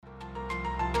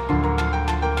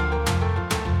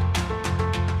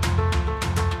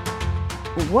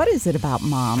What is it about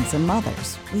moms and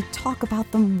mothers? We talk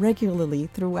about them regularly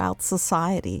throughout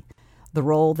society. The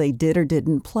role they did or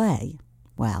didn't play.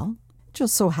 Well, it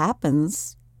just so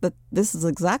happens that this is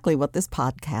exactly what this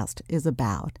podcast is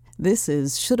about. This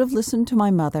is Should Have Listened to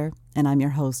My Mother, and I'm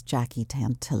your host, Jackie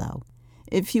Tantillo.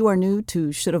 If you are new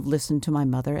to Should Have Listened to My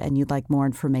Mother and you'd like more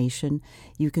information,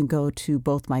 you can go to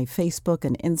both my Facebook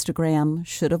and Instagram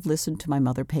Should Have Listened to My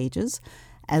Mother pages,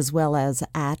 as well as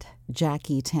at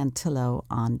Jackie Tantillo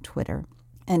on Twitter.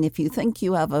 And if you think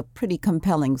you have a pretty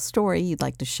compelling story you'd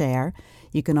like to share,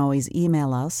 you can always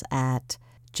email us at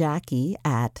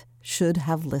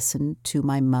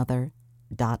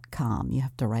jackie@shouldhavelistenedtomymother.com. You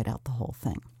have to write out the whole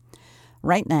thing.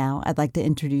 Right now, I'd like to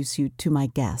introduce you to my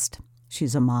guest.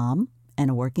 She's a mom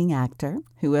and a working actor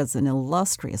who has an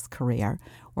illustrious career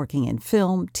working in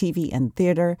film, TV, and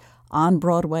theater, on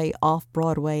Broadway, off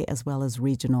Broadway, as well as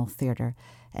regional theater.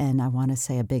 And I want to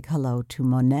say a big hello to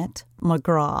Monette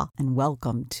McGraw, and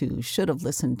welcome to Should Have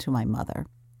Listened to My Mother.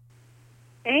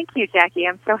 Thank you, Jackie.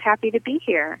 I'm so happy to be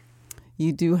here.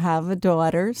 You do have a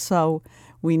daughter, so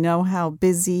we know how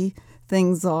busy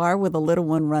things are with a little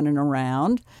one running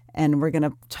around. And we're going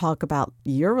to talk about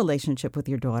your relationship with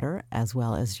your daughter, as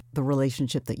well as the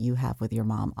relationship that you have with your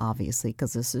mom, obviously,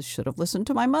 because this is Should Have Listened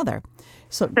to My Mother.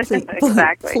 So please,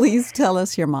 Exactly. please tell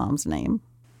us your mom's name.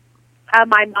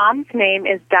 My mom's name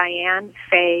is Diane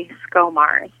Faye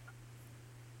Scomars.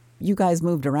 You guys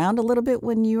moved around a little bit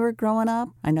when you were growing up.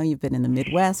 I know you've been in the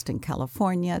Midwest and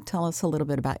California. Tell us a little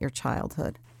bit about your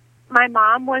childhood. My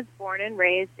mom was born and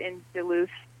raised in Duluth,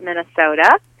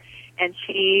 Minnesota, and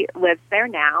she lives there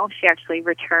now. She actually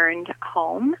returned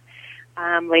home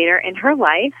later in her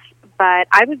life, but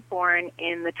I was born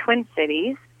in the Twin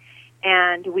Cities,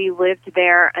 and we lived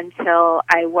there until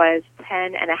I was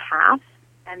 10 and a half,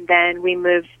 and then we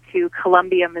moved to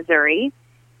Columbia, Missouri,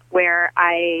 where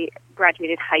I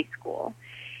graduated high school.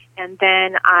 And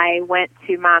then I went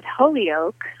to Mount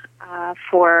Holyoke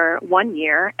for 1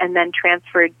 year and then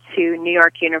transferred to New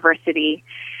York University.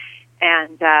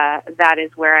 And that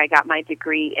is where I got my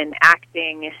degree in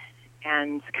acting,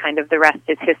 and kind of the rest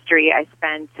is history. I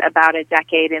spent about a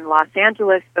decade in Los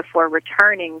Angeles before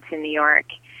returning to New York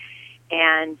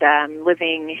and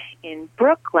living in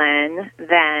Brooklyn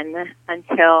then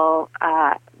until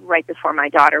right before my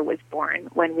daughter was born,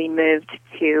 when we moved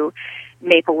to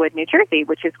Maplewood, New Jersey,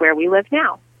 which is where we live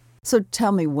now. So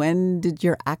tell me, when did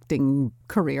your acting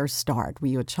career start? Were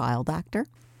you a child actor?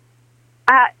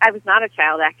 I was not a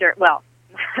child actor. Well,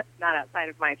 not outside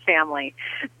of my family.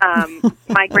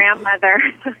 My grandmother,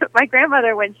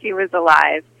 when she was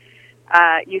alive,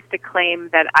 used to claim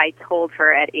that I told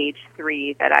her at age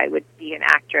 3 that I would be an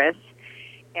actress.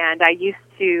 And I used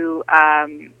to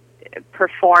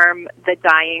perform The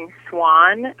Dying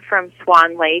Swan from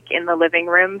Swan Lake in the living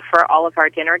room for all of our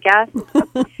dinner guests.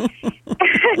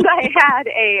 And I had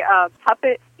a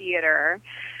puppet theater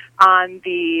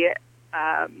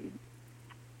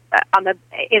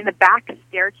in the back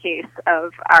staircase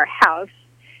of our house.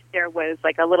 There was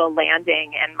like a little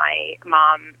landing, and my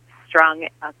mom strung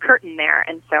a curtain there,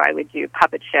 and so I would do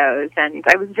puppet shows, and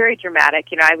I was very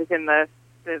dramatic. You know, I was in the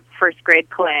first grade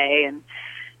play and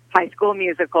high school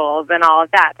musicals and all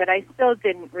of that, but I still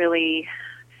didn't really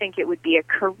think it would be a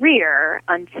career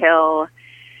until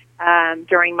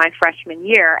during my freshman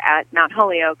year at Mount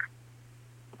Holyoke,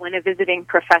 when a visiting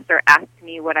professor asked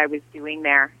me what I was doing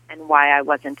there and why I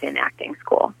wasn't in acting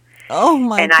school. Oh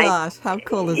my gosh, how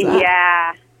cool is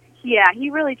that? Yeah, he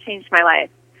really changed my life.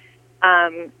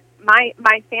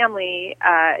 My family,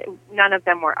 none of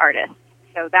them were artists,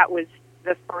 so that was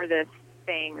the furthest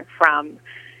thing from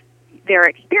their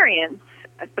experience,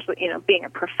 especially, being a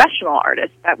professional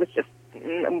artist. That was just,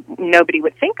 nobody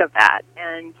would think of that,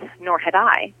 and nor had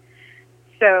I.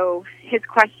 So his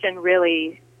question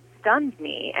really stunned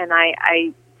me, and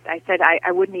I said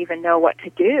I wouldn't even know what to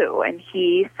do. And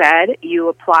he said, you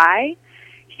apply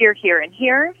here, and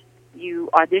here, you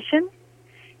audition,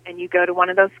 and you go to one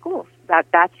of those schools.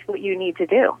 That's what you need to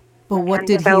do. But what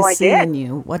did he see in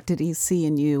you? What did he see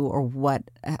in you, or what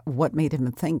made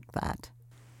him think that?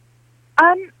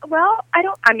 Well, I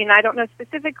don't know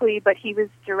specifically, but he was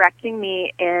directing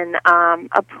me in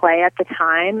a play at the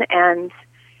time, and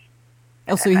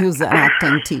so he was an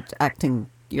acting.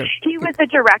 He was a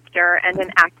director and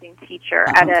an acting teacher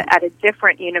at a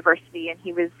different university, and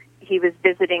he was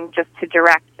visiting just to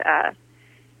direct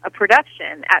a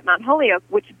production at Mount Holyoke,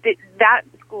 which that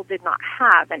school did not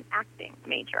have an acting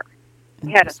major.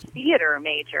 We had a theater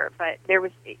major, but there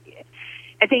was.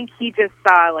 I think he just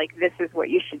saw, like, this is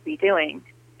what you should be doing,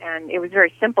 and it was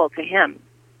very simple to him,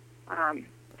 and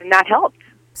that helped.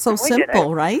 So we did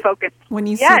simple, it. right? Focus. When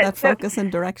you see Yes, that focus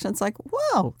and direction, it's like,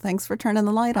 whoa, thanks for turning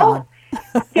the light Oh, on.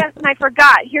 yes, and I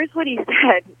forgot. Here's what he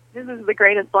said. This is the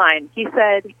greatest line. He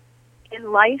said,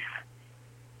 in life,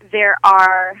 there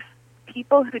are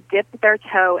people who dip their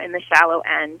toe in the shallow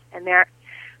end, and this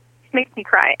makes me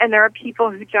cry, and there are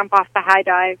people who jump off the high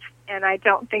dive, and I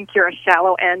don't think you're a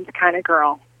shallow end kind of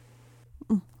girl.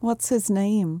 What's his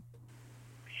name?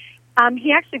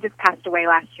 He actually just passed away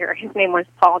last year. His name was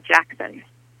Paul Jackson.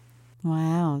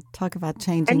 Wow, talk about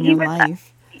changing And he your was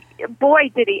life. Boy,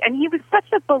 did he. And he was such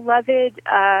a beloved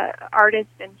artist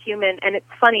and human. And it's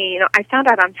funny, I found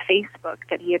out on Facebook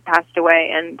that he had passed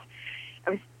away, and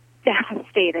I was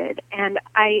devastated. And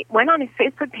I went on his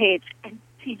Facebook page, and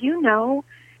do you know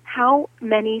how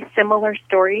many similar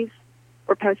stories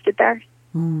were posted there?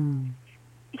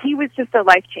 He was just a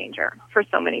life changer for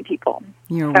so many people.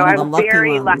 You're so one I of the was lucky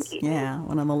very ones. lucky. Yeah,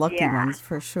 one of the lucky ones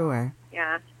for sure.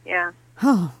 Yeah.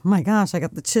 Oh my gosh, I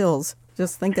got the chills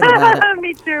just thinking about it.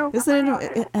 Me too. Isn't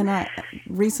it? And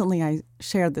recently I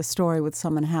shared this story with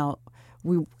someone how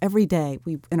every day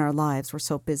in our lives we're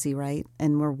so busy, right?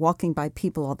 And we're walking by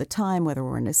people all the time, whether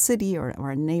we're in a city or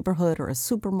a neighborhood or a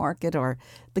supermarket or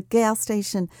the gas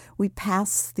station. We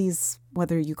pass these,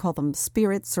 whether you call them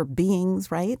spirits or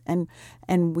beings, right? And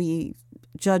we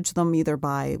judge them either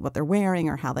by what they're wearing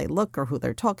or how they look or who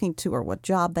they're talking to or what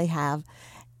job they have.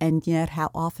 And yet,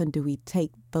 how often do we take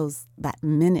that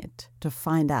minute to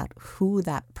find out who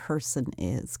that person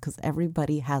is? Because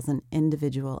everybody has an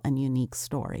individual and unique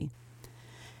story.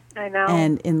 I know.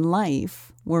 And in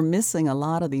life, we're missing a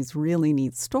lot of these really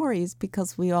neat stories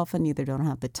because we often either don't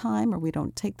have the time or we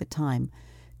don't take the time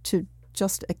to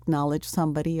just acknowledge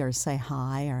somebody or say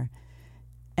hi.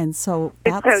 And so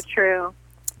it's so true.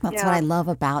 That's what I love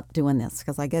about doing this,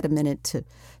 because I get a minute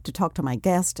to talk to my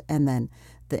guest and then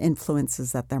the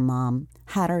influences that their mom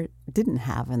had or didn't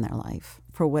have in their life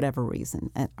for whatever reason.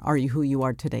 And are you who you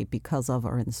are today because of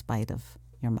or in spite of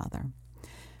your mother?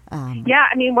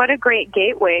 What a great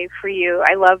gateway for you.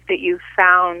 I love that you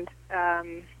found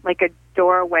like a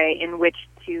doorway in which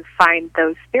to find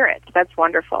those spirits. That's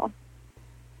wonderful.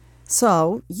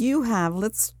 So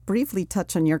let's briefly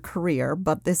touch on your career,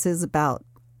 but this is about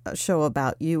a show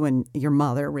about you and your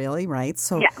mother, really, right?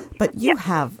 So, yeah. But you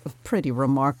have a pretty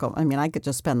remarkable, I could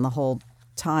just spend the whole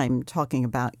time talking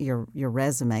about your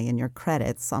resume and your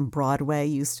credits. On Broadway,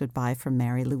 you stood by for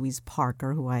Mary Louise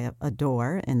Parker, who I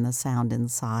adore, in The Sound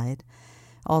Inside.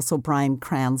 Also, Bryan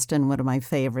Cranston, one of my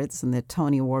favorites, in the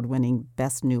Tony Award-winning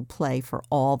Best New Play for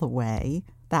All the Way.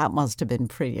 That must have been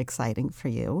pretty exciting for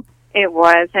you. It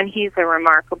was, and he's a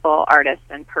remarkable artist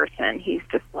and person. He's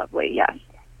just lovely, yes.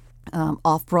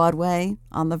 Off-Broadway,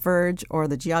 On the Verge, or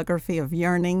The Geography of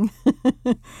Yearning,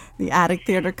 the Attic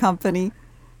Theater Company.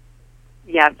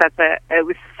 Yes, it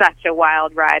was such a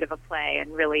wild ride of a play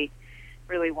and really,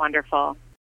 really wonderful.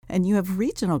 And you have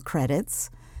regional credits.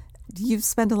 You've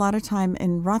spent a lot of time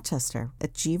in Rochester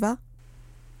at Jiva.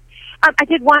 I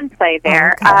did one play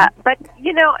there, okay. But,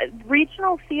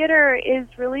 regional theater is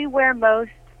really where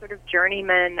most sort of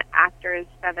journeyman actors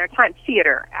spend their time,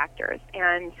 theater actors.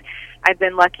 And I've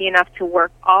been lucky enough to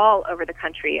work all over the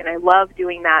country, and I love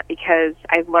doing that because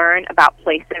I learn about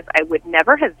places I would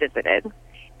never have visited.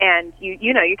 And you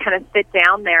kind of sit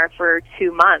down there for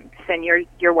 2 months, and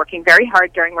you're working very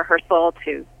hard during rehearsal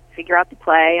to figure out the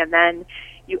play, and then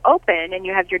you open and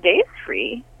you have your days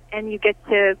free, and you get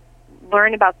to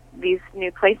learn about these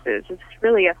new places. It's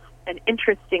really an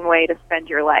interesting way to spend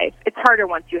your life. It's harder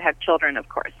once you have children, of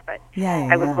course, but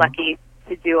I was lucky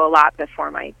to do a lot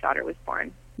before my daughter was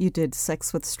born. You did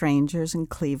Sex with Strangers in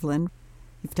Cleveland.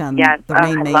 You've done The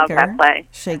Rainmaker, I love that play.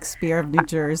 Shakespeare of New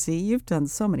Jersey. You've done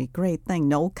so many great things.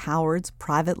 Noel Coward's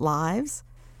Private Lives.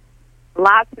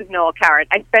 Lots of Noel Coward.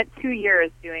 I spent 2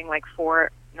 years doing like 4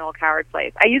 Noel Coward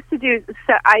plays. I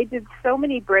did so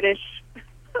many British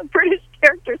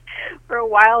characters. For a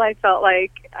while, I felt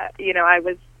like I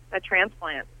was a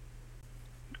transplant.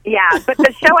 Yeah, but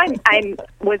the show I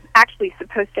was actually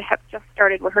supposed to have just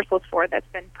started rehearsals for, that's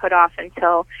been put off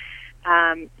until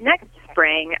next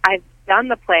spring. I've done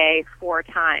the play 4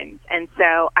 times, and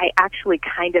so I actually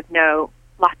kind of know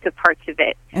lots of parts of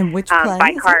it. And which play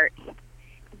by heart.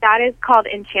 That is called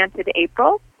Enchanted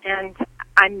April, and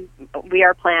we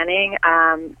are planning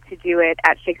to do it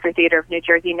at Shakespeare Theater of New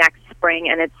Jersey next spring,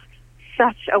 and it's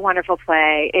such a wonderful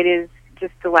play. It is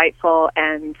just delightful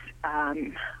and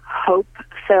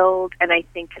hope-filled, and I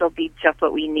think it'll be just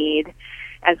what we need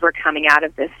as we're coming out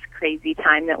of this crazy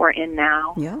time that we're in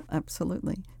now. Yeah,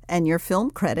 absolutely. And your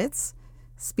film credits,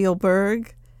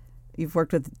 Spielberg, you've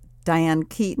worked with Diane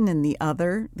Keaton and the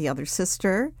other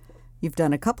sister. You've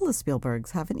done a couple of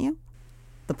Spielbergs, haven't you?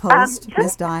 The Post,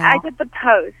 Miss I Dial? did The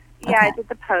Post. Yeah, Okay. I did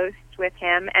The Post with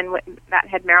him, and that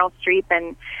had Meryl Streep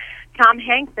and Tom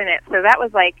Hanks in it. So that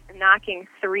was like knocking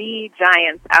three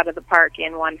giants out of the park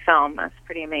in one film. That's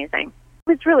pretty amazing. It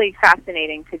was really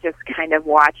fascinating to just kind of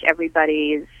watch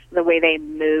the way they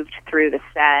moved through the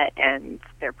set and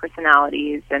their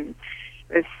personalities, and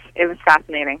it was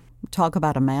fascinating. Talk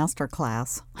about a master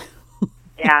class.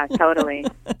 Yeah, totally.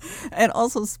 And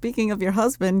also, speaking of your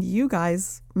husband, you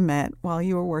guys met while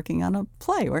you were working on a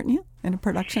play, weren't you? In a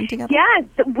production together? Yes,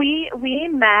 we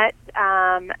met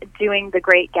doing The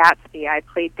Great Gatsby. I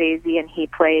played Daisy and he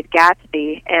played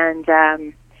Gatsby,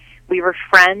 and we were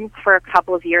friends for a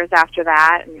couple of years after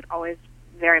that, and always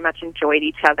very much enjoyed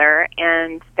each other.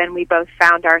 And then we both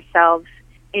found ourselves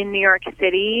in New York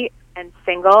City and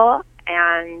single,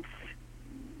 and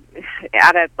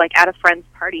at a friend's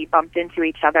party bumped into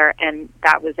each other, and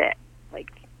that was it.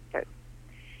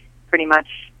 Pretty much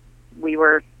we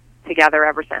were together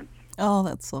ever since. Oh,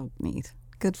 that's so neat.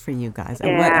 Good for you guys. Yeah.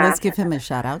 And let's give him a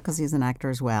shout out because he's an actor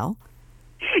as well.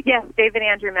 Yes, David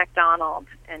Andrew MacDonald,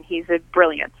 and he's a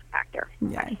brilliant actor.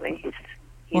 Yeah. Actually, he's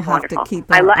We'll have wonderful. to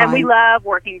keep and we love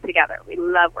working together. We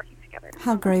love working together.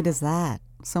 How great is that?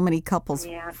 So many couples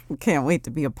can't wait to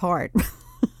be apart.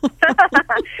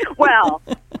 Well,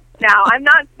 now I'm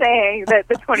not saying that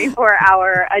the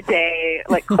 24-hour-a-day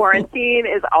quarantine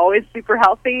is always super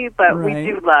healthy, but Right.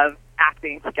 we do love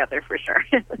acting together for sure.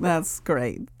 That's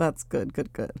great. That's good.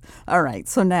 All right.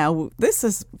 So now this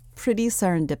is pretty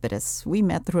serendipitous. We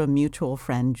met through a mutual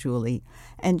friend, Julie,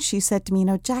 and she said to me,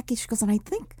 Jackie, she goes, and I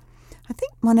think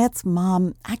Monette's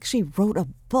mom actually wrote a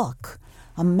book,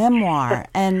 a memoir,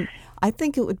 and I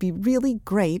think it would be really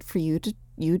great for you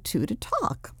two to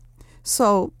talk.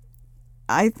 So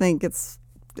I think it's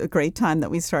a great time that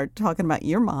we start talking about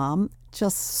your mom.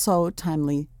 Just so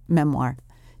timely memoir.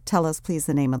 Tell us, please,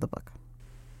 the name of the book.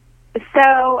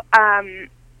 So,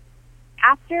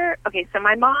 so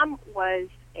my mom was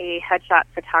a headshot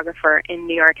photographer in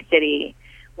New York City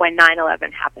when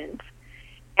 9/11 happened.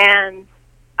 And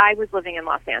I was living in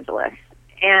Los Angeles.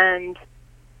 And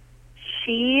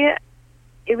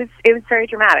it was very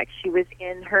dramatic. She was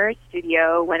in her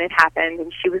studio when it happened,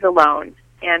 and she was alone.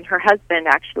 And her husband,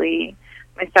 actually,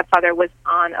 my stepfather, was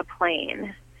on a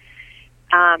plane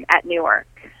at Newark.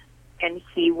 And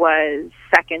he was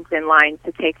second in line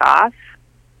to take off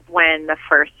when the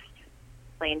first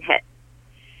plane hit.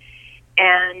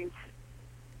 And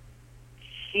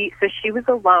she was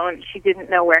alone. She didn't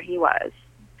know where he was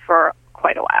for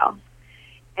quite a while.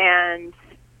 And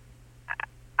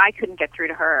I couldn't get through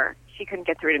to her. She couldn't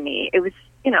get through to me. It was,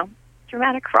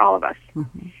 dramatic for all of us.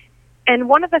 Mm-hmm. And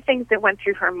one of the things that went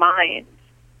through her mind,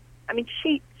 I mean,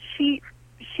 she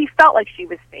felt like she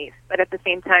was safe, but at the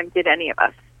same time, did any of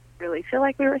us really feel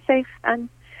like we were safe then?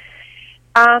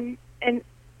 And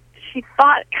she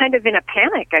thought, kind of in a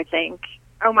panic, I think,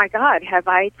 oh my God, have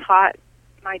I taught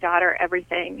my daughter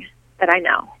everything that I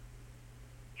know?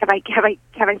 Have I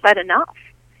said enough?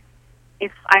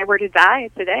 If I were to die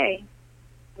today,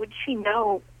 would she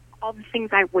know all the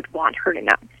things I would want her to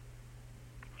know?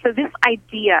 So this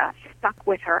idea stuck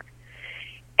with her.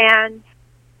 And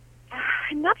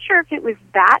I'm not sure if it was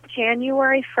that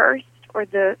January 1st or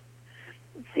I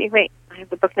have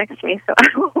the book next to me, so I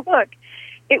will look.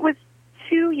 It was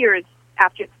 2 years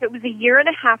after, so it was a year and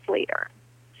a half later.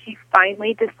 She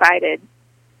finally decided,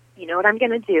 you know what I'm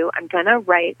going to do? I'm going to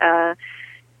write a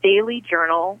daily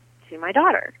journal to my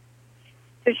daughter.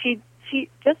 So she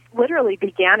just literally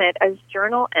began it as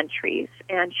journal entries,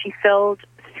 and she filled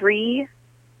 3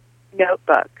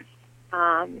 notebooks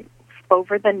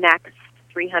over the next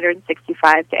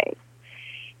 365 days.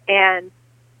 And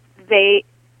they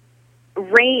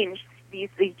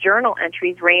these journal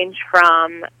entries range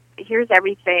from, here's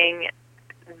everything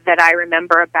that I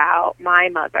remember about my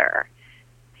mother,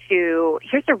 to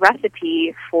here's a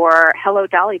recipe for Hello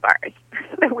Dolly bars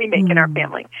that we make in our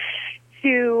family,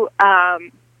 to,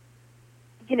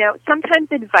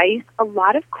 sometimes advice, a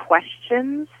lot of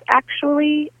questions,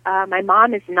 actually. My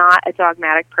mom is not a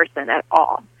dogmatic person at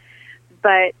all,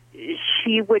 but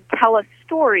she would tell a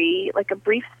story, like a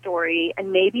brief story,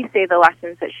 and maybe say the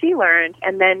lessons that she learned,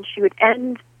 and then she would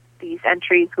end these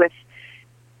entries with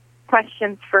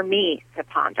questions for me to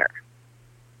ponder.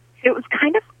 So it was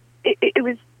kind of, it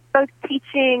was both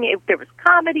teaching, there was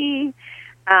comedy,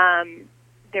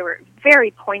 there were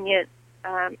very poignant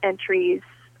entries,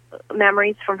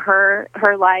 memories from her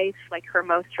life, like her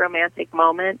most romantic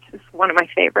moment is one of my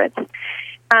favorites.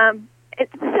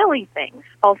 It's silly things.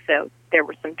 Also, there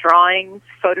were some drawings,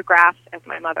 photographs, as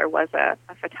my mother was a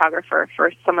photographer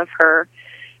for some of her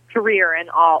career and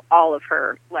all of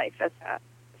her life as a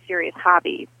serious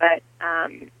hobby, but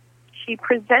she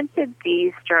presented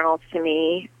these journals to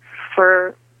me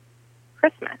for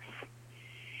Christmas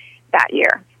that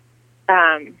year.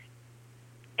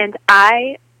 And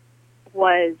I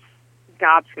was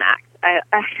gobsmacked.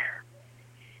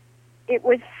 It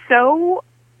was so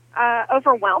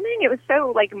overwhelming. It was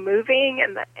so like moving,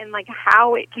 and like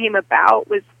how it came about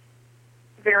was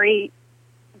very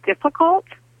difficult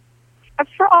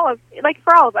for all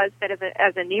of us. But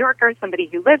as a New Yorker, somebody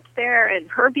who lived there, and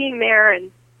her being there,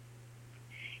 and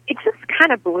it just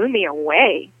kind of blew me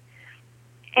away.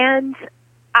 And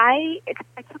it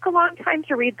took a long time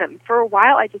to read them. For a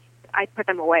while, I put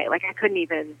them away. Like I couldn't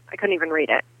even read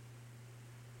it.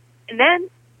 And then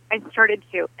I started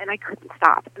to, and I couldn't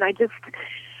stop. And I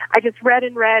just read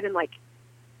and read, and like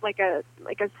a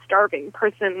starving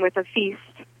person with a feast.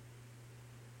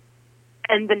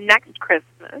 And the next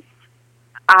Christmas,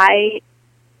 I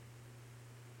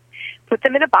put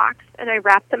them in a box, and I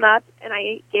wrapped them up, and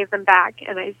I gave them back,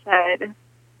 and I said,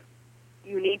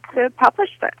 "You need to publish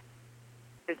this.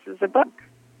 This is a book."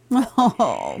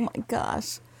 Oh, my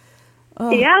gosh.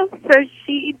 Oh. Yeah, so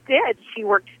she did. She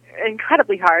worked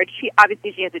incredibly hard. She had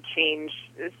to change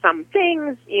some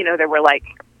things. You know, there were like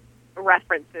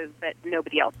references that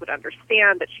nobody else would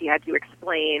understand that she had to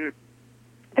explain.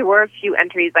 There were a few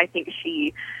entries I think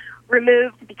she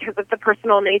removed because of the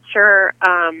personal nature,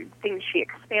 things she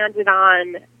expanded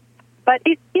on. But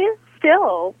it is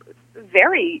still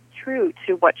very true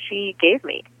to what she gave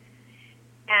me.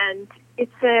 And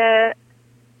it's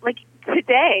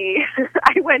today,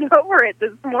 I went over it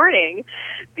this morning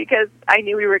because I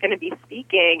knew we were going to be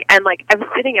speaking, and I was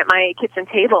sitting at my kitchen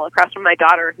table across from my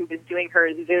daughter who was doing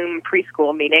her Zoom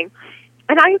preschool meeting,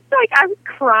 and I was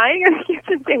crying at the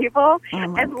kitchen table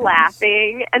and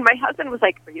laughing, and my husband was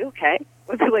like, "Are you okay?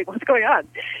 What's going on?"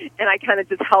 And I kind of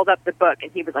just held up the book,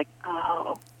 and he was like,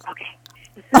 "Oh, okay."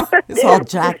 It's all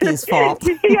Jackie's fault.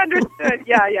 He understood.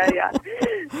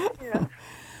 Yeah.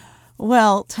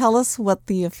 Well, tell us what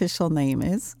the official name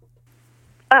is.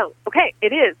 Oh, okay.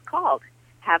 It is called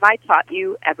Have I Taught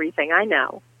You Everything I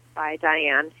Know by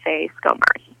Diane Faye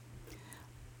Scomars.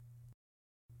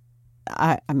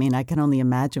 I mean, I can only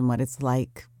imagine what it's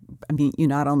like. I mean, you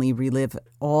not only relive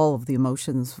all of the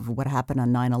emotions of what happened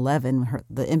on 9/11,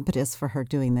 the impetus for her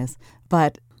doing this,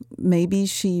 but maybe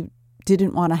she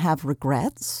didn't want to have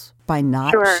regrets by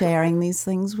not sharing these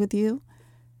things with you.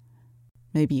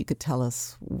 Maybe you could tell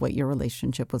us what your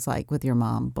relationship was like with your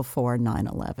mom before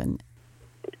 9/11.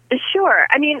 Sure.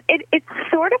 I mean, it's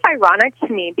sort of ironic to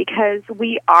me because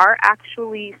we are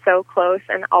actually so close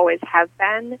and always have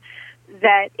been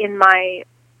that in my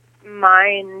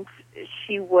mind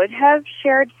she would have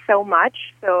shared so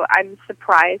much. So I'm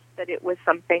surprised that it was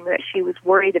something that she was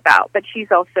worried about. But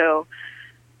she's also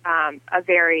a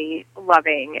very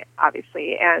loving,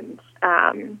 obviously, and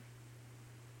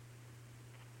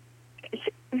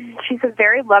she's a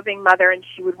very loving mother, and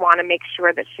she would want to make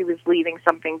sure that she was leaving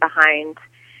something behind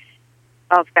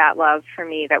of that love for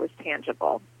me that was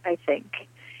tangible, I think.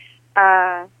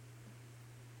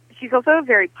 She's also a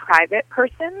very private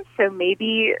person, so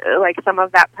maybe some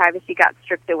of that privacy got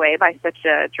stripped away by such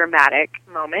a dramatic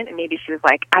moment, and maybe she was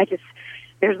like,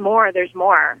 there's more.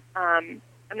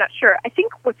 I'm not sure. I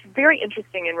think what's very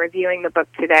interesting in reviewing the book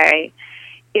today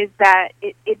is that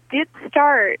it did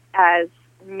start as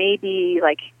maybe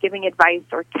giving advice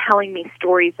or telling me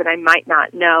stories that I might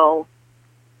not know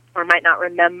or might not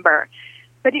remember.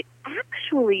 But it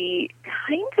actually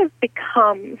kind of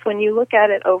becomes, when you look at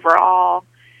it overall,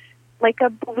 like a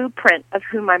blueprint of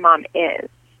who my mom is.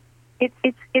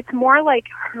 It's more like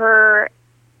her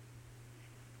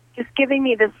just giving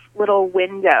me this little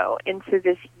window into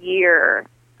this year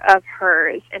of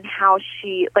hers and how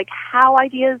she, how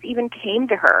ideas even came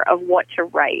to her of what to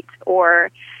write,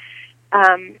 or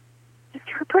just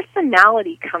her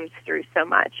personality comes through so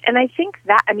much. And I think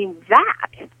that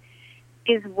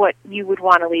is what you would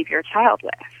want to leave your child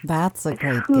with. That's a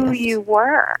great who gift. you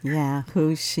were. Yeah,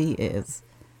 who she is.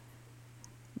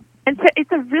 And so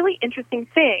it's a really interesting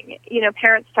thing. You know,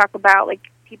 parents talk about,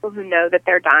 people who know that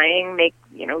they're dying make,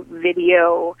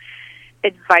 video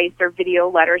advice or video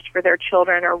letters for their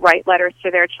children or write letters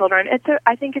to their children.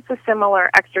 I think it's a similar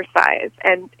exercise.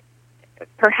 And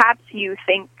perhaps you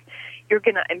think you're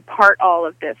going to impart all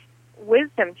of this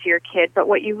wisdom to your kid, but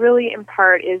what you really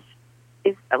impart is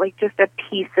just a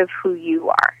piece of who you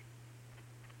are.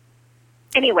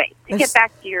 Anyway, to get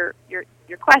back to your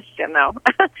question, though,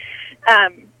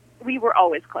 we were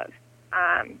always close.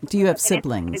 Do you have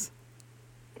siblings?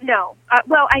 No.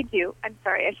 Well, I do. I'm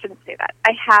sorry, I shouldn't say that.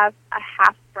 I have a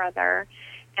half-brother,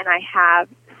 and I have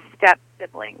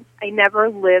siblings. I never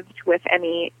lived with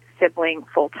any sibling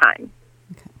full time.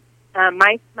 Okay.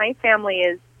 My family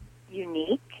is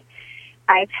unique.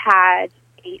 I've had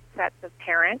 8 sets of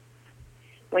parents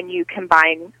when you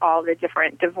combine all the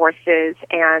different divorces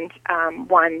and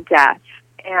one death.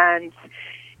 And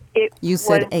you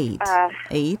said was, 8.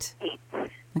 8? 8.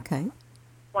 Okay.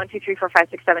 1, 2, 3, 4, 5,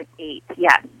 6, 7, 8.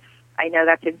 Yes. I know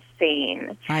that's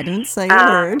insane. I didn't say a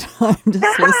word. I'm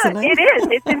just listening. It is.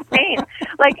 It's insane.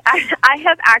 Like, I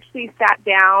have actually sat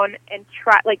down and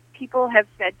tried, like, people have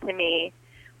said to me,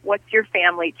 what's your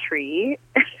family tree?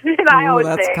 And I always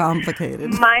that's say,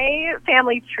 complicated. my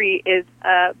family tree is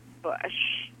a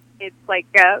bush. It's like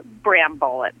a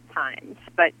bramble at times,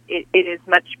 but it is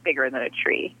much bigger than a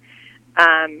tree.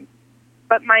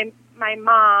 But my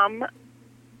mom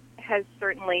has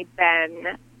certainly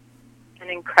been an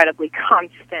incredibly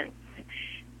constant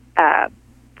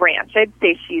branch. I'd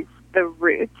say she's the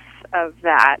roots of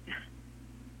that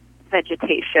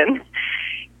vegetation.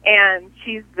 And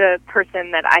she's the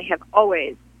person that I have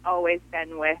always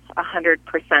been with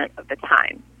 100% of the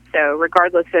time. So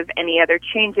regardless of any other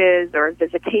changes or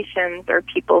visitations or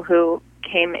people who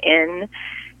came in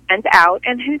and out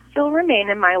and who still remain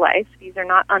in my life, these are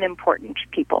not unimportant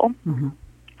people. Mm-hmm.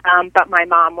 But my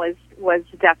mom was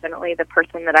definitely the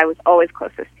person that I was always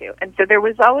closest to. And so there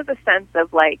was always a sense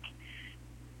of, like,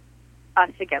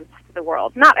 us against the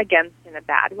world. Not against in a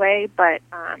bad way, but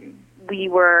we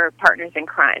were partners in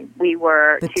crime. We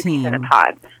were the two team peas in a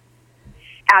pod.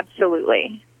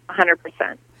 Absolutely,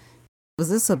 100%. Was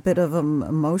this a bit of an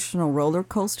emotional roller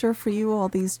coaster for you, all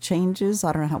these changes?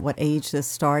 I don't know what age this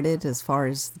started as far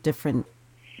as different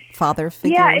father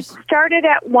figures. Yeah, it started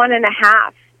at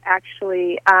 1.5,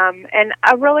 actually. And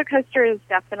a roller coaster is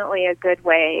definitely a good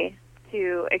way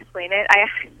to explain it.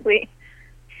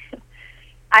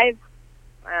 I've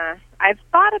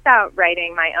thought about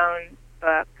writing my own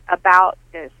book about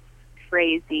this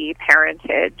crazy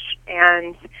parentage,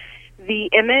 and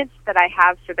the image that I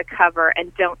have for the cover,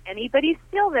 and don't anybody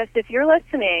steal this if you're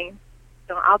listening,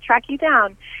 so I'll track you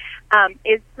down,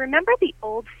 is, remember the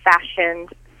old-fashioned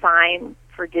sign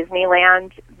for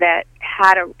Disneyland that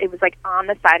had it was like on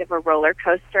the side of a roller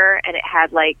coaster, and it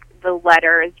had like the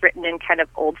letters written in kind of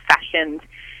old-fashioned,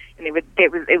 and it was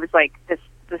like the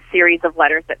series of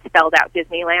letters that spelled out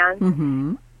Disneyland.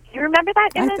 Mm-hmm. Do you remember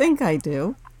that image? I think I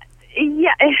do.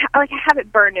 Yeah, I have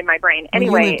it burned in my brain.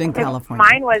 Anyway, you lived in California.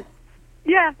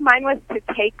 Mine was to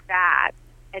take that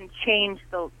and change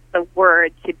the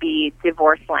word to be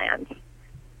divorce land.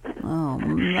 Oh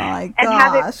my gosh. And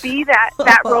have it be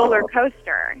that roller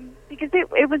coaster, because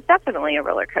it was definitely a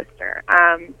roller coaster.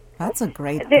 That's a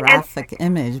great graphic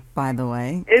image, by the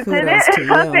way. Isn't Kudos it?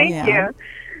 to you.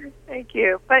 Thank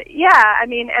you. But yeah, I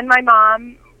mean, and my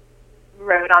mom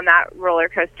rode on that roller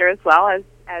coaster as well,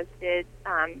 as did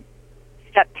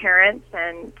step parents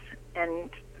and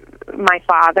my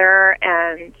father,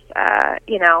 and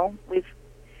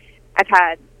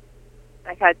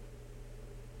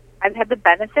I've had the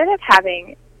benefit of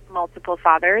having multiple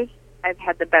fathers. I've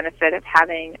had the benefit of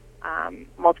having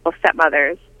multiple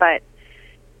stepmothers, but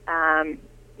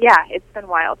it's been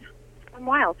wild. It's been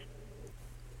wild.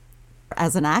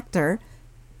 As an actor,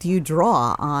 do you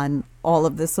draw on all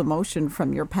of this emotion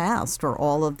from your past, or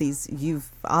all of these?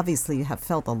 You've obviously have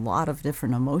felt a lot of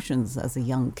different emotions as a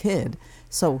young kid.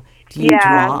 So do you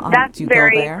draw on? That's do you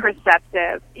very go there?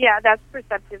 perceptive. Yeah, that's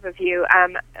perceptive of you.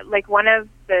 Like, one of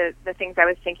the things I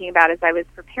was thinking about as I was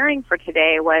preparing for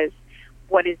today was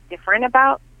what is different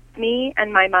about me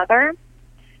and my mother.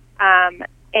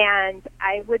 And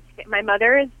I would say my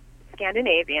mother is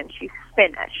Scandinavian. She's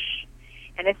Finnish.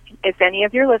 And if any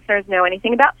of your listeners know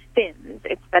anything about Finns,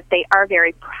 it's that they are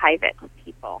very private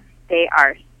people. They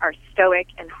are stoic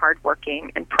and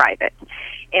hardworking and private.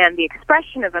 And the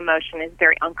expression of emotion is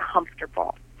very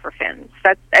uncomfortable for Finns.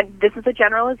 And this is a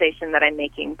generalization that I'm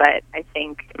making, but I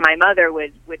think my mother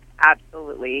would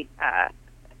absolutely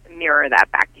mirror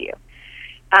that back to you.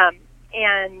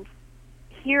 And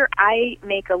here I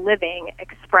make a living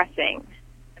expressing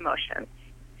emotions,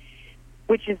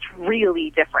 which is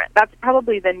really different. That's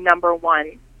probably the number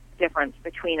one difference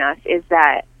between us, is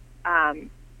that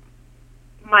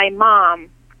my mom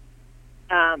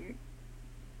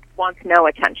wants no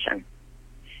attention.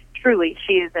 Truly,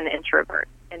 she is an introvert,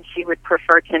 and she would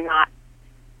prefer to not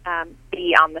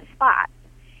be on the spot.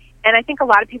 And I think a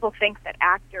lot of people think that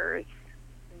actors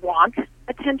want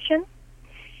attention.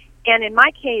 And in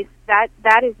my case,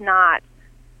 that is not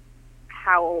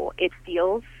how it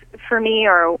feels for me,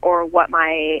 or what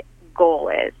my goal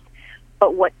is.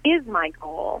 But what is my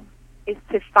goal is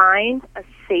to find a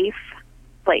safe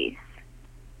place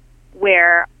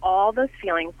where all those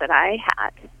feelings that I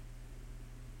had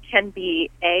can be,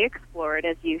 explored,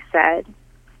 as you said,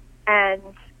 and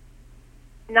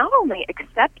not only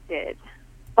accepted,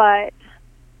 but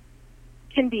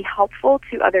can be helpful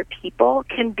to other people,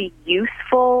 can be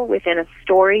useful within a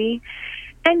story,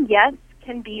 and yes,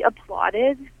 can be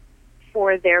applauded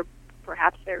for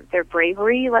perhaps their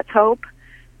bravery, let's hope,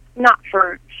 not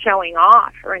for showing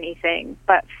off or anything,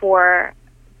 but for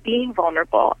being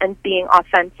vulnerable and being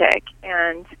authentic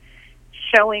and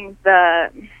showing the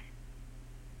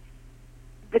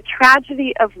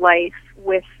tragedy of life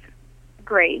with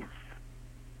grace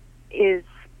is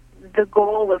the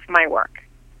goal of my work.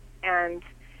 And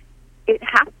it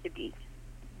has to be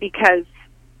because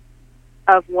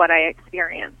of what I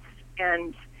experienced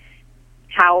and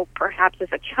how perhaps as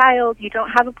a child you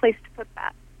don't have a place to put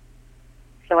that.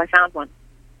 So I found one.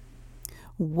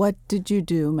 What did you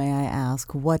do, may I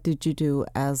ask? What did you do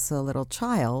as a little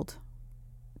child?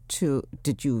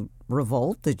 Did you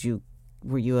revolt?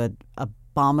 Were you an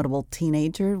abominable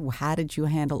teenager? How did you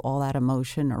handle all that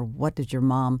emotion? Or what did your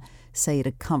mom say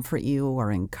to comfort you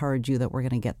or encourage you that we're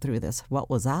going to get through this? What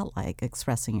was that like,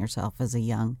 expressing yourself as a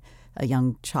young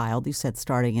child? You said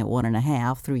starting at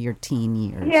 1.5 through your teen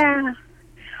years. Yeah.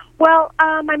 Well,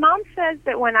 my mom says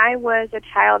that when I was a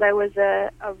child, I was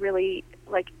a really,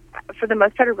 for the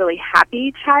most part, a really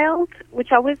happy child,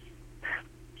 which always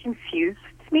confused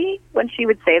me when she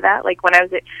would say that. Like when I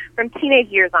was from teenage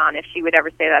years on, if she would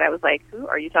ever say that, I was like, who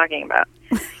are you talking about?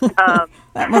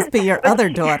 That must be your other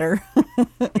daughter.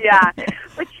 Yeah.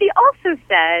 But she also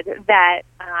said that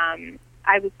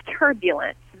I was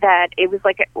turbulent, that it was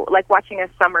like watching a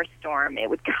summer storm. It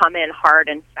would come in hard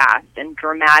and fast and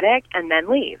dramatic and then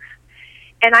leave.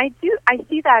 And I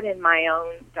see that in my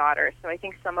own daughter, so I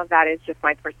think some of that is just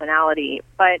my personality.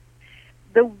 But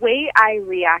the way I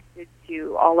reacted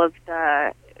to all of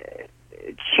the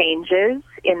changes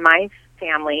in my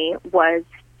family was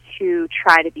to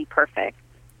try to be perfect.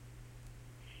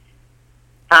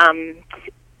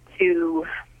 To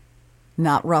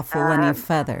not ruffle any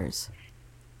feathers.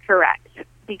 Correct.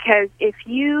 Because this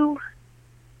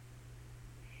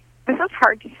is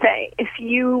hard to say, if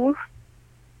you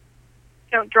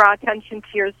don't draw attention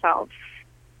to yourself,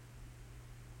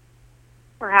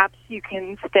 perhaps you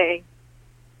can stay.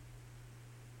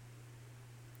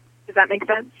 Does that make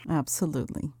sense?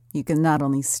 Absolutely. You can not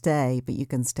only stay, but you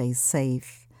can stay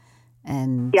safe,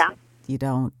 and you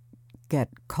don't get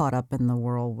caught up in the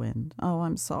whirlwind. Oh,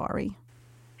 I'm sorry.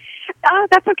 Oh,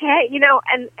 that's okay.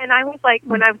 And I was like,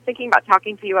 when I was thinking about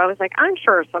talking to you, I was like, I'm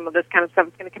sure some of this kind of stuff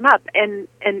is going to come up. And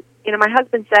my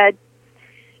husband said,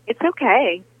 it's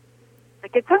okay.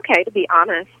 Like, it's okay to be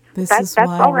honest. That's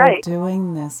why all right. We're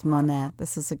doing this, Monette.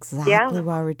 This is exactly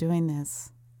why we're doing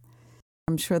this.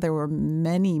 I'm sure there were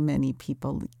many, many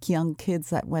people, young kids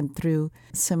that went through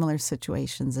similar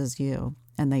situations as you,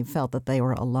 and they felt that they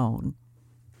were alone.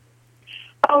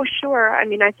 Oh, sure. I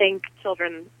mean, I think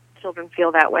children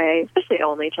feel that way, especially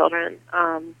only children.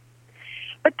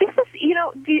 But this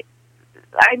is,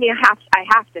 I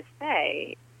have to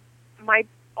say,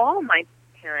 all my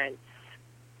parents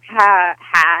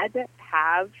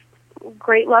have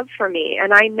great love for me,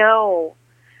 and I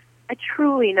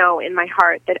truly know in my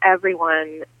heart that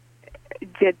everyone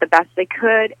did the best they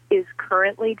could, is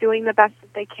currently doing the best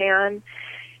that they can,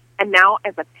 and now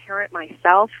as a parent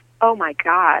myself, oh my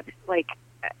God, like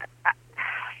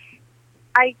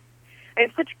I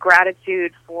have such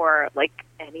gratitude for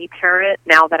any parent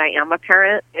now that I am a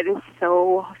parent. It is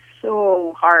so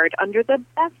hard under the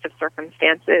best of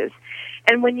circumstances.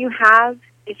 And when you have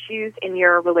issues in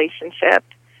your relationship,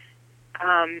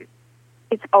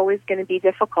 it's always going to be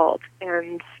difficult.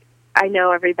 And I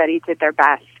know everybody did their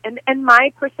best. And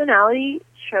my personality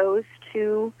chose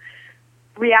to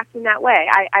react in that way.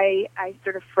 I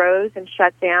sort of froze and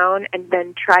shut down and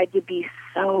then tried to be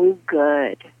so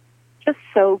good. Just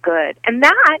so good. And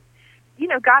that,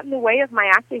 got in the way of my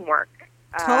acting work.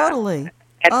 Totally.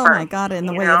 Oh, my God, in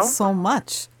the way of so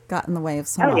much. Got in the way of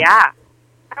so much. Oh, yeah.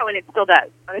 Oh, and it still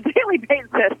does on a daily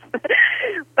basis.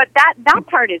 But that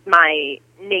part is my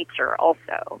nature also,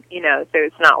 so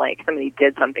it's not like somebody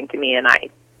did something to me and I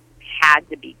had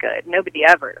to be good. Nobody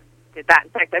ever did that. In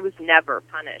fact, I was never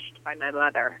punished by my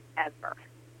mother, ever.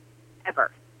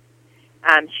 Ever.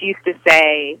 She used to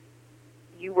say,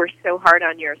 you were so hard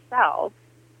on yourself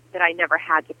that I never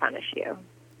had to punish you.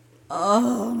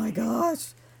 Oh, my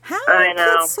gosh. How are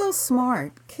kids so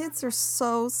smart? Kids are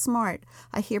so smart.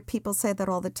 I hear people say that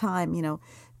all the time.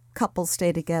 Couples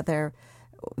stay together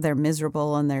they're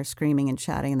miserable and they're screaming and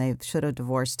shouting and they should have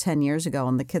divorced 10 years ago.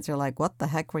 And the kids are like, what the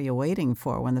heck were you waiting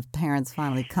for? When the parents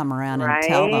finally come around and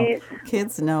tell them.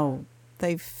 Kids know,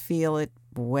 they feel it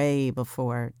way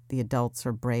before the adults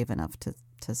are brave enough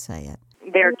to say it.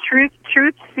 They're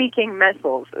truth-seeking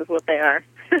missiles is what they are.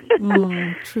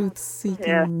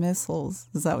 Truth-seeking missiles.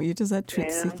 Is that what you just said?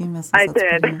 Truth-seeking missiles? I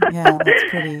did. That's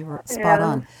pretty spot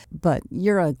on. But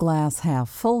you're a glass half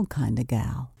full kind of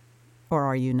gal, or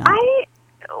are you not?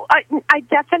 I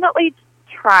definitely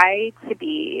try to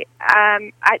be.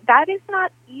 That is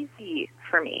not easy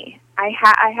for me.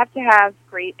 I have to have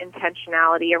great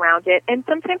intentionality around it, and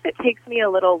sometimes it takes me a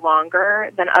little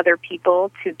longer than other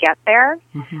people to get there.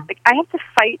 Mm-hmm. Like, I have to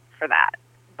fight for that,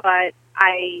 but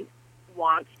I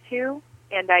want to,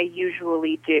 and I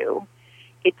usually do.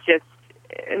 It's just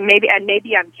maybe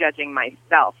I'm judging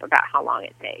myself about how long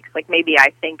it takes. Like, maybe I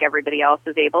think everybody else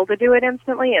is able to do it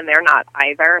instantly, and they're not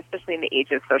either, especially in the age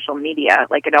of social media.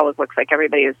 Like, it always looks like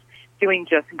everybody is doing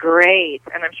just great,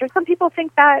 and I'm sure some people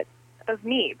think that of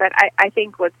me, but I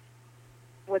think what's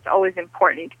always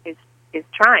important is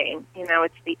trying. You know,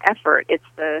 it's the effort. It's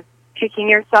the picking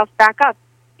yourself back up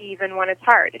even when it's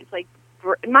hard. It's like,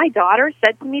 my daughter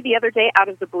said to me the other day out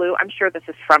of the blue, I'm sure this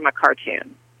is from a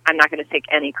cartoon. I'm not going to take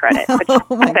any credit. But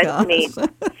she said to me,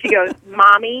 she goes,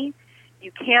 Mommy,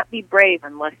 you can't be brave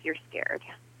unless you're scared.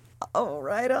 Oh,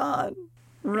 right on.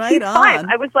 Right on. 5.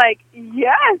 I was like,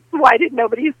 yes. Why did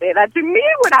nobody say that to me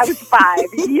when I was 5?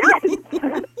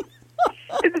 Yes.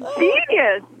 It's a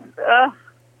genius. Ugh,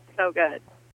 so good.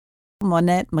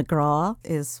 Monette McGraw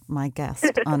is my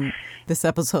guest on this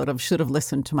episode of Should Have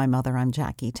Listened to My Mother. I'm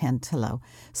Jackie Tantillo.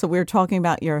 So we're talking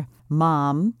about your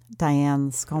mom, Diane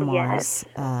Skomar's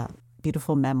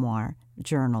beautiful memoir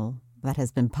journal that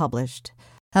has been published.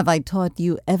 Have I taught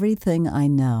you everything I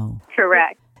know?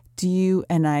 Correct. Do you,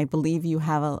 and I believe you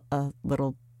have a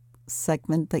little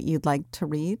segment that you'd like to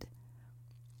read?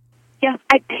 Yes,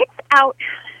 I picked out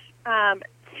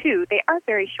 2. They are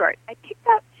very short. I picked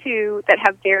out 2 that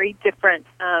have very different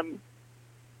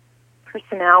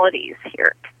personalities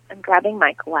here. I'm grabbing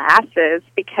my glasses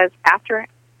because after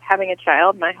having a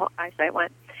child, my whole eyesight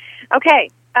went. Okay,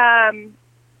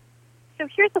 so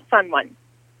here's a fun one.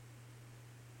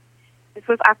 This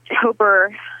was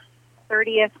October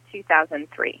 30th,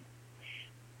 2003.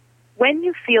 When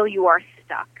you feel you are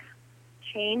stuck,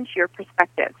 change your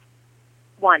perspective.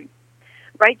 1,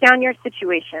 write down your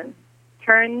situation.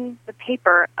 Turn the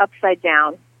paper upside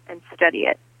down and study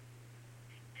it.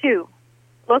 2,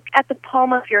 look at the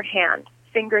palm of your hand,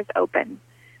 fingers open.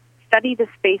 Study the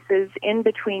spaces in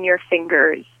between your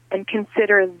fingers and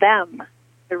consider them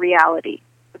the reality,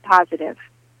 the positive,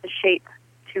 the shape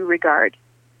to regard.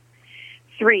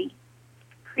 3,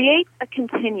 create a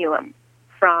continuum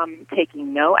from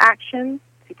taking no action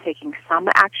to taking some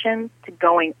action to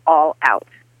going all out.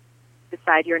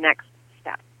 Decide your next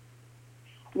step.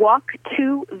 Walk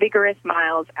 2 vigorous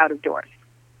miles out of doors.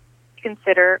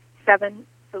 Consider 7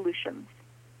 solutions.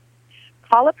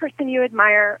 Call a person you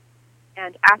admire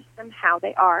and ask them how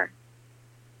they are.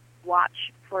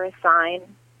 Watch for a sign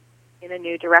in a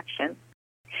new direction.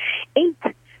 8,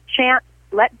 chant,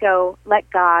 let go, let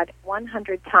God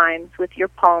 100 times with your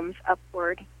palms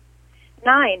upward.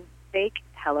 9, bake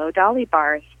Hello Dolly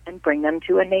bars and bring them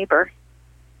to a neighbor.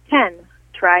 10,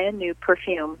 try a new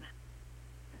perfume.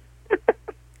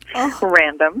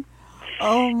 Random.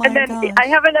 Oh my And then gosh. I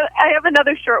have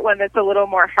another short one that's a little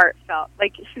more heartfelt.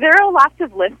 Like, there are lots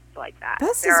of lists like that.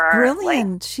 This is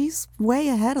brilliant. She's way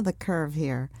ahead of the curve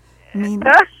here. I mean,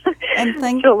 and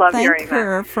thank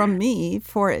her from me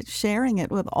for sharing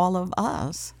it with all of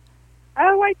us.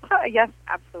 Oh, yes,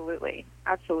 absolutely,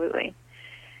 absolutely.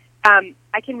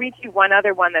 I can read you one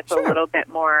other one that's a little bit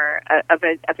more of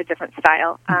a different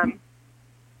style.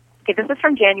 Okay, this is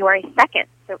from January 2nd.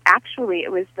 So actually,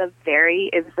 it was the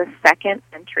second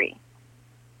entry.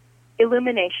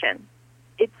 Illumination.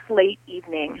 It's late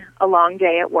evening, a long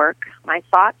day at work. My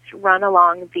thoughts run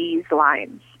along these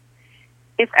lines.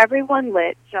 If everyone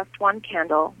lit just one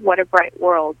candle, what a bright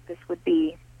world this would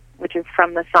be, which is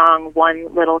from the song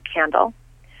One Little Candle.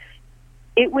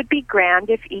 It would be grand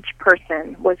if each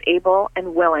person was able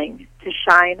and willing to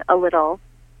shine a little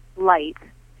light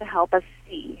to help us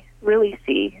see, really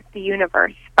see, the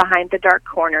universe behind the dark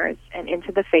corners and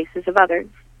into the faces of others.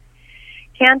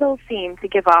 Candles seem to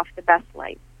give off the best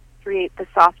light, create the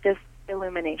softest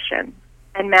illumination,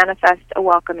 and manifest a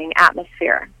welcoming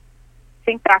atmosphere.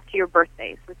 Think back to your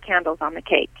birthdays with candles on the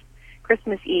cake,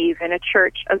 Christmas Eve in a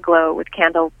church aglow with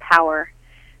candle power,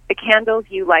 the candles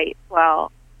you light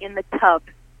while in the tub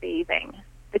bathing,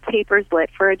 the tapers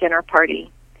lit for a dinner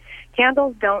party.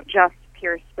 Candles don't just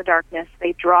pierce the darkness.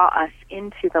 They draw us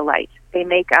into the light. They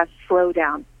make us slow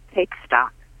down, take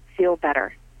stock, feel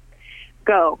better.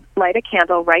 Go, light a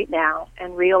candle right now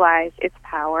and realize its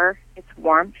power, its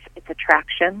warmth, its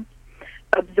attraction.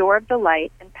 Absorb the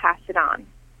light and pass it on.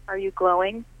 Are you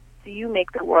glowing? Do you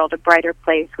make the world a brighter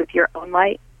place with your own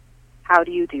light? How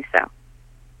do you do so?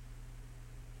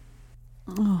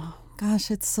 Oh,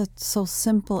 gosh, it's so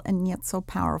simple and yet so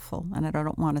powerful. And I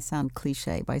don't want to sound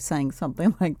cliche by saying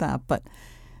something like that, but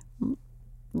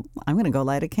I'm going to go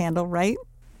light a candle, right?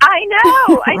 I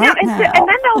know. Right and, now. And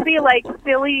then there'll be like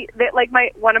silly, like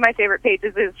one of my favorite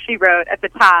pages is she wrote at the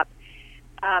top,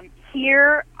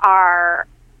 here are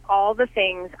all the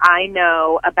things I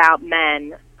know about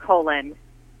men,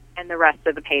 and the rest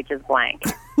of the page is blank.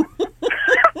 So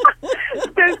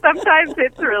sometimes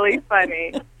it's really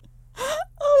funny.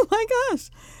 Oh my gosh.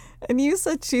 And you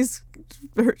said she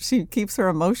keeps her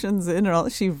emotions in, and all.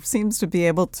 She seems to be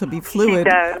able to be fluid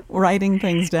writing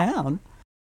things down.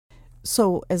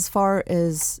 So as far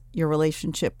as your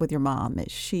relationship with your mom,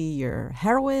 is she your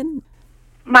heroine?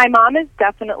 My mom is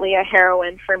definitely a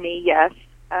heroine for me, yes,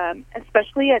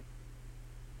 especially at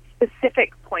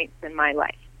specific points in my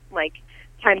life. Like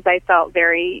times I felt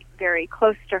very, very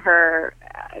close to her,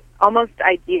 almost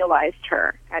idealized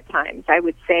her at times. I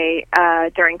would say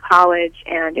during college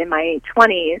and in my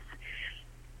 20s.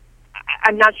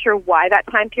 I'm not sure why that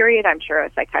time period. I'm sure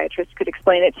a psychiatrist could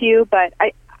explain it to you, but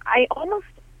I almost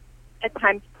at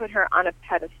times put her on a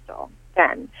pedestal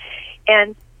then.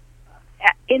 And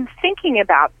in thinking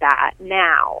about that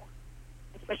now,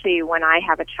 especially when I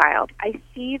have a child, I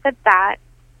see that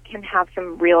can have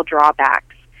some real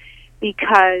drawbacks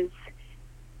because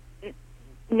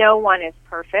no one is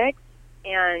perfect,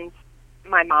 and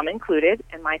my mom included,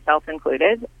 and myself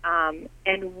included. And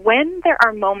when there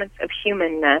are moments of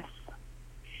humanness,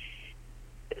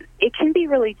 it can be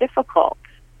really difficult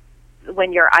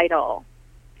when your idol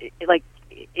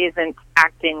isn't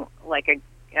acting like an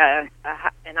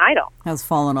idol. Has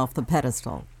fallen off the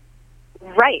pedestal.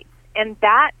 Right. And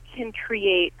that can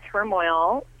create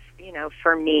turmoil,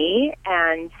 for me,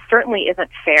 and certainly isn't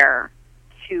fair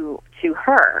to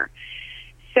her.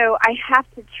 So I have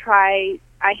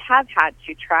had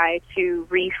to try to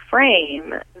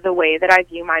reframe the way that I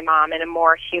view my mom in a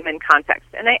more human context.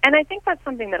 And I think that's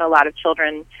something that a lot of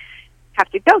children have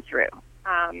to go through.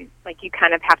 You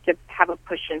kind of have to have a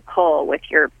push and pull with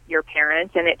your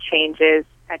parent, and it changes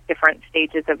at different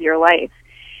stages of your life.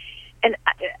 And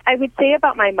I would say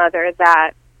about my mother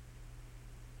that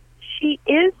she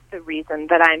is the reason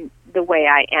that I'm the way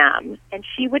I am, and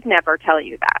she would never tell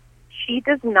you that. She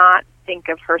does not think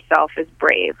of herself as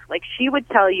brave. Like, she would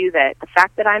tell you that the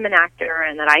fact that I'm an actor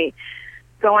and that I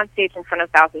go on stage in front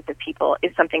of thousands of people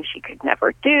is something she could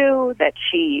never do, that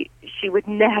she would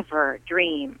never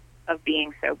dream of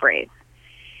being so brave.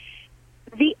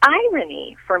 The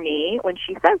irony for me when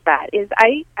she says that is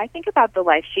I think about the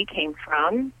life she came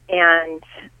from and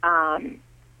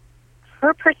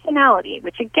her personality,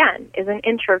 which again is an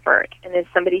introvert and is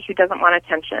somebody who doesn't want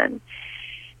attention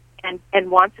and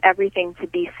wants everything to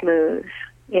be smooth.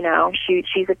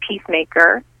 She's a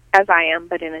peacemaker, as I am,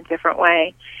 but in a different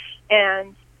way.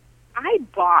 And I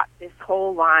bought this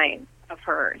whole line of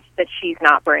hers that she's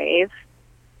not brave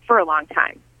for a long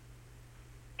time.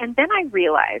 And then I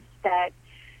realized that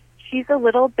she's a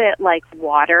little bit like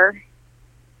water,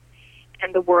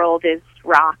 and the world is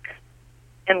rock,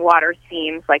 and water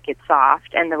seems like it's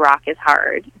soft, and the rock is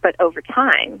hard. But over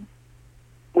time,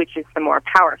 which is the more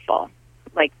powerful,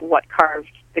 like what carved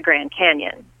the Grand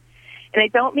Canyon. And I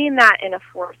don't mean that in a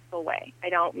forceful way. I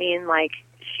don't mean like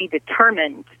she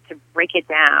determined to break it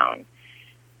down.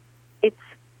 It's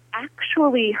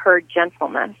actually her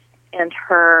gentleness and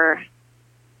her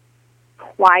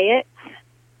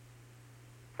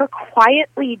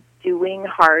quietly doing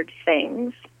hard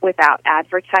things without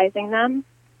advertising them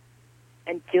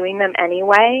and doing them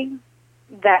anyway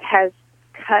that has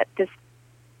cut this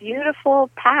beautiful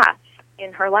path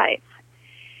in her life.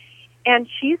 And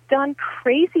she's done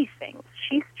crazy things.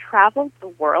 She's traveled the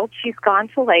world. She's gone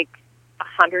to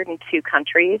 102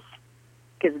 countries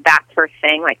because that's her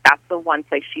thing. That's the one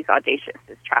place she's audacious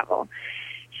is travel.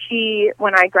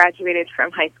 When I graduated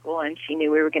from high school and she knew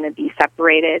we were going to be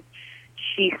separated,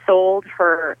 she sold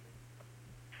her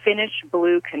Finnish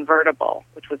blue convertible,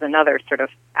 which was another sort of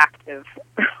act of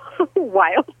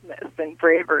wildness and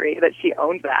bravery that she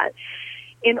owned that,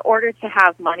 in order to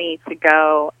have money to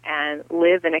go and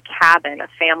live in a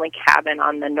family cabin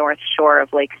on the north shore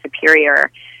of Lake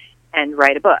Superior and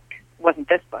write a book. It wasn't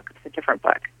this book, it's a different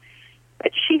book.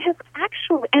 But she has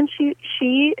actually, and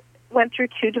she went through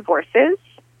 2 divorces,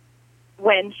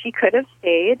 when she could have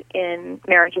stayed in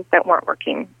marriages that weren't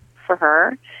working for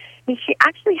her. I mean, she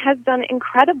actually has done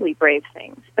incredibly brave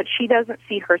things, but she doesn't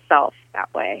see herself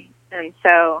that way. And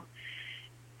so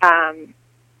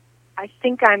I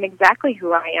think I'm exactly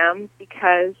who I am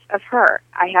because of her.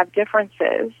 I have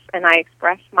differences, and I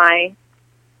express my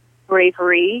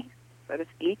bravery, so to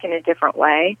speak, in a different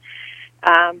way.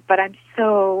 But I'm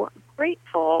so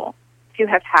grateful to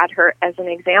have had her as an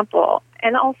example,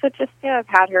 and also just to have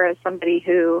had her as somebody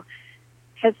who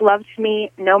has loved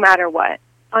me no matter what,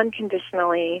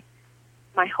 unconditionally.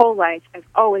 My whole life, I've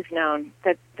always known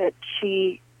that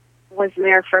she was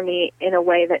there for me in a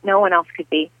way that no one else could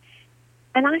be.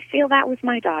 And I feel that with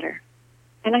my daughter.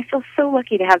 And I feel so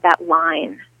lucky to have that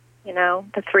line,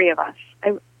 the three of us.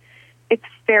 It's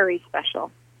very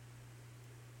special.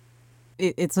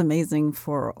 It's amazing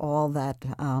for all that,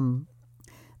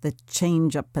 the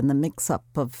change-up and the mix-up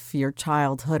of your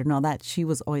childhood and all that. She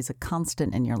was always a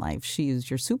constant in your life. She is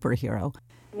your superhero.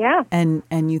 Yeah.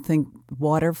 And you think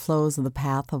water flows in the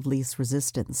path of least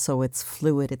resistance, so it's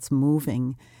fluid, it's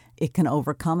moving. It can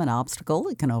overcome an obstacle.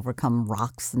 It can overcome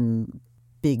rocks and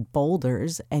big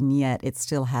boulders, and yet it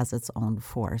still has its own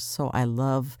force. So I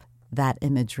love that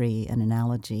imagery and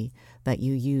analogy that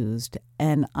you used.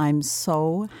 And I'm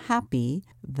so happy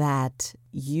that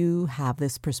you have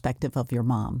this perspective of your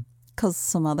mom, because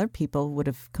some other people would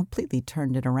have completely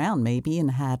turned it around maybe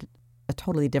and had a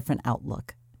totally different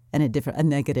outlook and a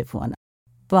negative one.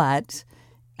 But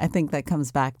I think that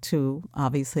comes back to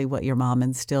obviously what your mom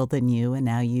instilled in you, and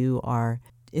now you are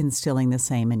instilling the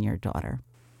same in your daughter.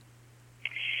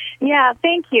 Yeah,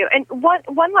 thank you. And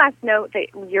one last note that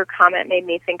your comment made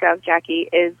me think of, Jackie,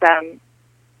 is,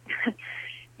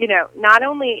 not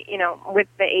only, with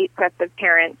the 8 sets of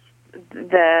parents,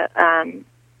 the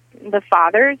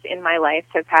fathers in my life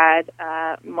have had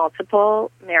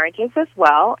multiple marriages as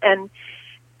well. And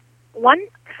one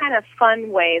kind of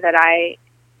fun way that I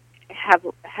have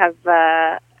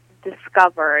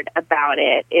discovered about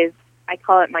it is, I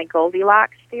call it my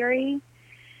Goldilocks theory.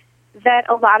 That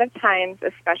a lot of times,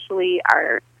 especially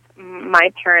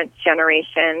my parents'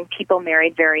 generation, people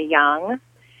married very young,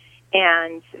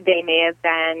 and they may have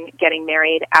been getting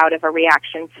married out of a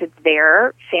reaction to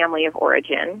their family of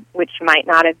origin, which might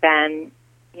not have been,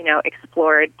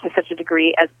 explored to such a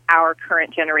degree as our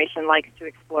current generation likes to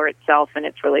explore itself and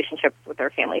its relationships with their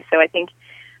family. So I think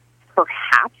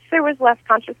perhaps there was less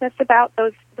consciousness about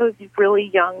those really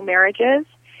young marriages.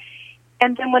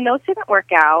 And then when those didn't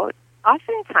work out,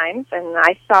 oftentimes, and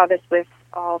I saw this with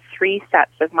all 3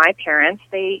 sets of my parents,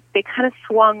 they kind of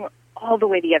swung all the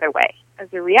way the other way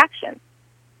as a reaction,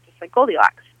 just like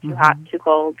Goldilocks, too hot, too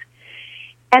cold.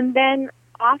 And then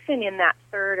often in that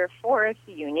 3rd or 4th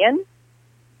union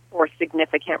or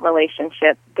significant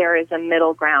relationship, there is a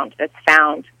middle ground that's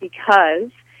found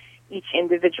because each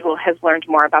individual has learned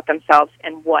more about themselves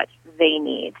and what they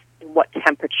need, what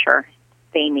temperature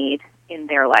they need in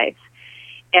their life.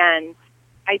 And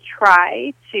I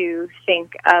try to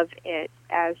think of it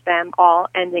as them all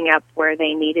ending up where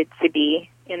they needed to be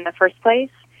in the first place.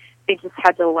 They just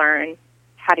had to learn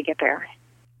how to get there.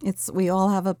 We all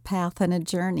have a path and a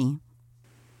journey.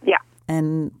 Yeah.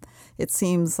 And it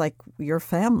seems like your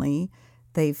family,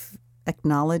 they've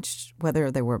acknowledged whether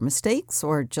there were mistakes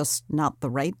or just not the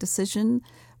right decision,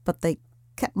 but they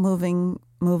kept moving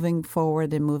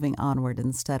forward and moving onward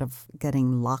instead of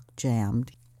getting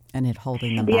lock-jammed and it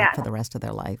holding them back for the rest of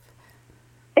their life.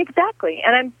 Exactly.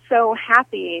 And I'm so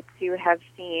happy to have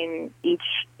seen each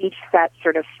set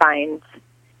sort of find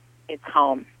its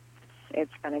home.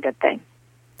 It's been a good thing.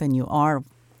 Then you are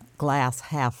glass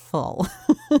half full.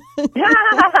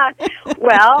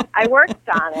 Well, I worked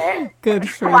on it. Good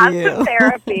for lots you. Lots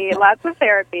of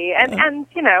therapy. And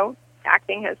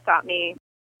acting has taught me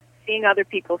seeing other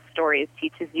people's stories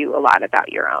teaches you a lot about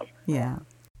your own. Yeah.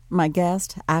 My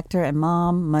guest, actor and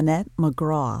mom, Monette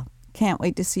McGraw. Can't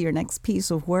wait to see your next piece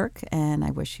of work, and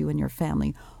I wish you and your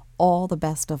family all the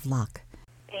best of luck.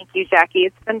 Thank you, Jackie.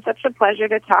 It's been such a pleasure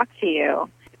to talk to you,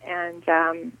 and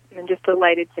I'm just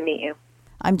delighted to meet you.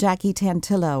 I'm Jackie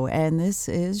Tantillo, and this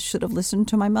is Should Have Listened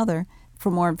to My Mother. For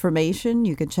more information,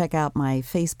 you can check out my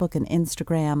Facebook and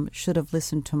Instagram Should Have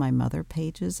Listened to My Mother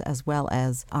pages, as well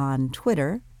as on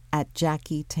Twitter at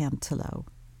Jackie Tantillo.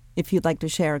 If you'd like to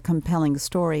share a compelling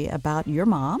story about your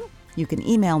mom, you can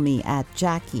email me at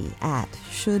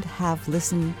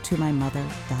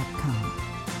jackie@shouldhavelistenedtomymother.com.